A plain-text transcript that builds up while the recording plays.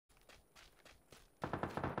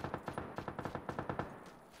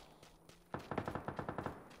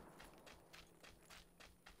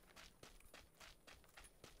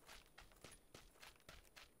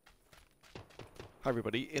Hi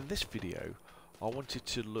everybody, in this video I wanted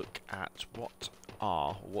to look at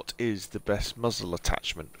what is the best muzzle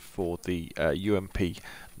attachment for the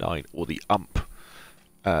UMP9 or the UMP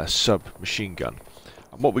sub-machine gun.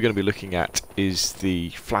 And what we're going to be looking at is the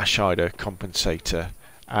flash hider, compensator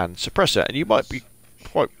and suppressor, and you might be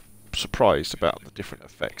quite surprised about the different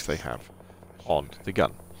effects they have on the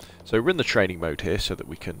gun. So we're in the training mode here so that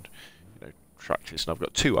we can track this, and I've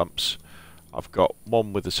got two UMPs. I've got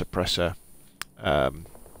one with a suppressor and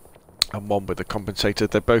one with a compensator.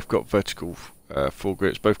 They've both got vertical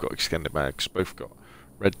foregrips, both got extended mags, both got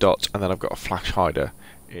red dots, and then I've got a flash hider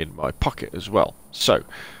in my pocket as well. So,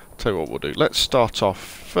 I'll tell you what we'll do. Let's start off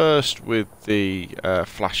first with the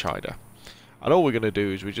flash hider. And all we're going to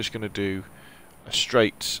do is we're just going to do a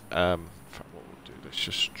straight, in fact what we'll do, let's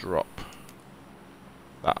just drop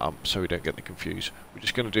that UMP so we don't get confused. We're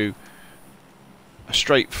just going to do a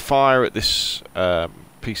straight fire at this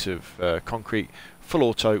piece of concrete, full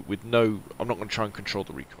auto with no, I'm not going to try and control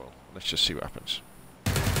the recoil. Let's just see what happens.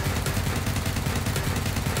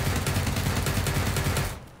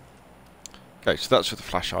 Okay, so that's with the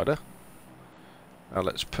flash hider. Now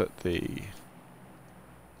let's put the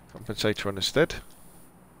compensator on instead.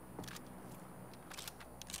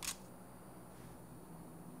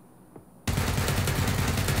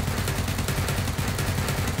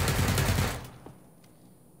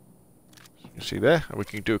 See there, and we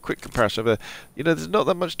can do a quick comparison over there. You know, there's not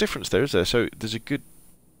that much difference there, is there? So there's a good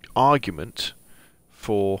argument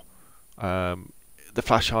for the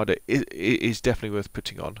flash hider is definitely worth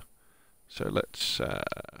putting on. So let's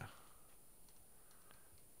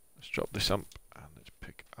drop this UMP and let's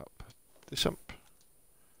pick up this UMP.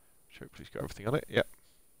 Hopefully it's got everything on it. Yep.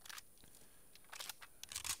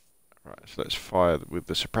 Right, so let's fire with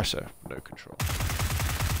the suppressor, no control.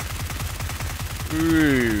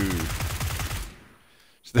 Ooh.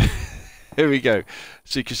 Here we go.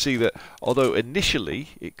 So you can see that although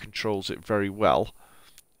initially it controls it very well,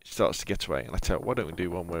 it starts to get away. And I tell you, why don't we do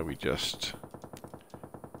one where we just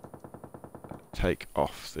take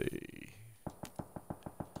off the...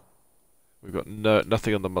 We've got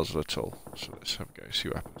nothing on the muzzle at all. So let's have a go, see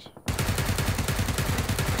what happens.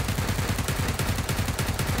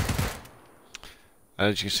 And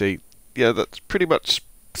as you can see, yeah, that's pretty much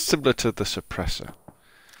similar to the suppressor.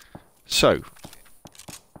 So,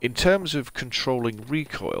 in terms of controlling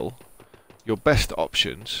recoil, your best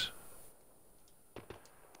options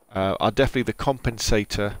are definitely the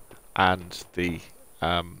compensator and the,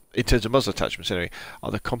 in terms of muzzle attachments anyway, are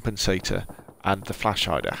the compensator and the flash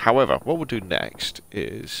hider. However, what we'll do next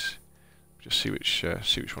is just see which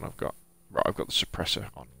one I've got. Right, I've got the suppressor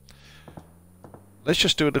on. Let's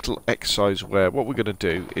just do a little exercise where what we're going to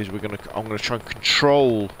do is I'm going to try and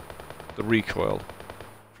control the recoil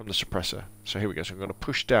from the suppressor. So here we go. So I'm going to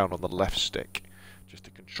push down on the left stick just to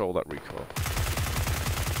control that recoil.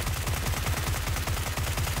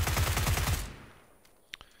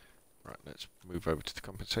 Right, let's move over to the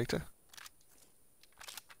compensator.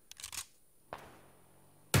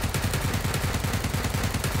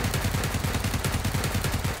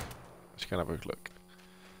 Let's go and have a look.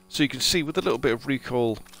 So you can see with a little bit of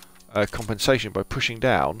recoil compensation by pushing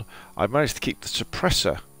down, I've managed to keep the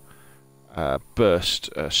suppressor burst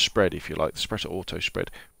spread, if you like, the suppressor auto spread,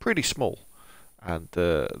 pretty small, and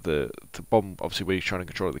the bomb, obviously, when you're trying to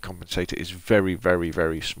control the compensator, is very, very,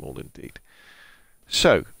 very small indeed.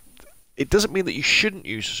 So it doesn't mean that you shouldn't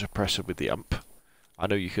use a suppressor with the UMP. I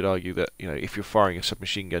know you could argue that if you're firing a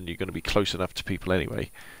submachine gun, you're going to be close enough to people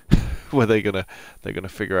anyway, where they're gonna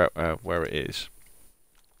figure out where it is.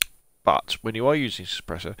 But when you are using a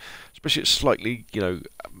suppressor, especially at slightly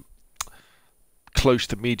close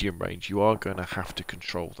to medium range, you are going to have to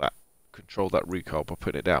control that recoil by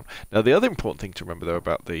putting it down. Now, the other important thing to remember though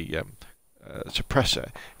about the suppressor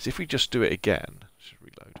is if we just do it again, just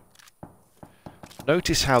reload.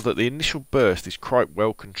 Notice how that the initial burst is quite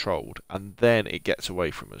well controlled, and then it gets away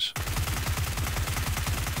from us.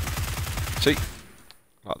 See,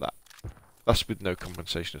 like that. That's with no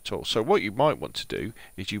compensation at all. So what you might want to do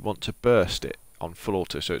is you want to burst it on full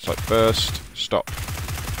auto. So it's like burst, stop,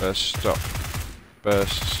 burst, stop,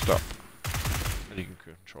 burst, stop, and you can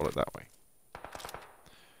control it that way.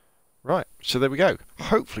 Right, so there we go.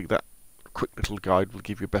 Hopefully that quick little guide will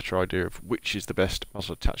give you a better idea of which is the best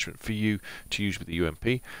muzzle attachment for you to use with the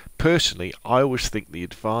UMP. Personally, I always think the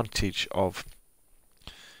advantage of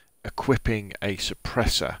equipping a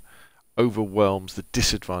suppressor overwhelms the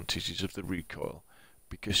disadvantages of the recoil,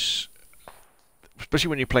 because especially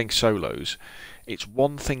when you're playing solos, it's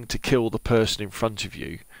one thing to kill the person in front of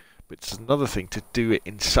you, But it's another thing to do it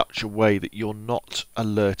in such a way that you're not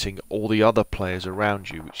alerting all the other players around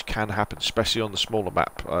you, which can happen, especially on the smaller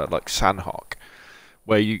map like Sandhawk,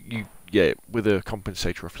 where yeah, with a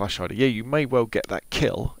compensator or a flash hider, yeah, you may well get that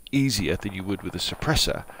kill easier than you would with a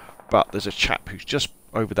suppressor, but there's a chap who's just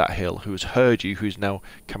over that hill who has heard you, who's now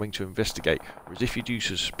coming to investigate. Whereas if you'd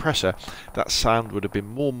used a suppressor, that sound would have been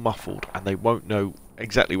more muffled and they won't know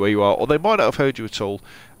exactly where you are, or they might not have heard you at all,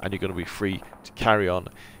 and you're going to be free to carry on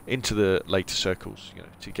into the later circles, you know,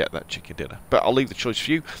 to get that chicken dinner. But I'll leave the choice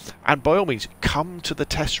for you, and by all means, come to the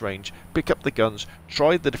test range, pick up the guns,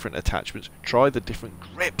 try the different attachments, try the different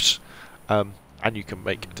grips, and you can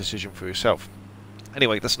make a decision for yourself.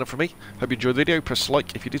 Anyway, that's enough from me. Hope you enjoyed the video. Press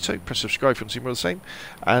like if you did so. Press subscribe if you want to see more of the same.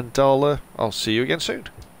 And I'll see you again soon.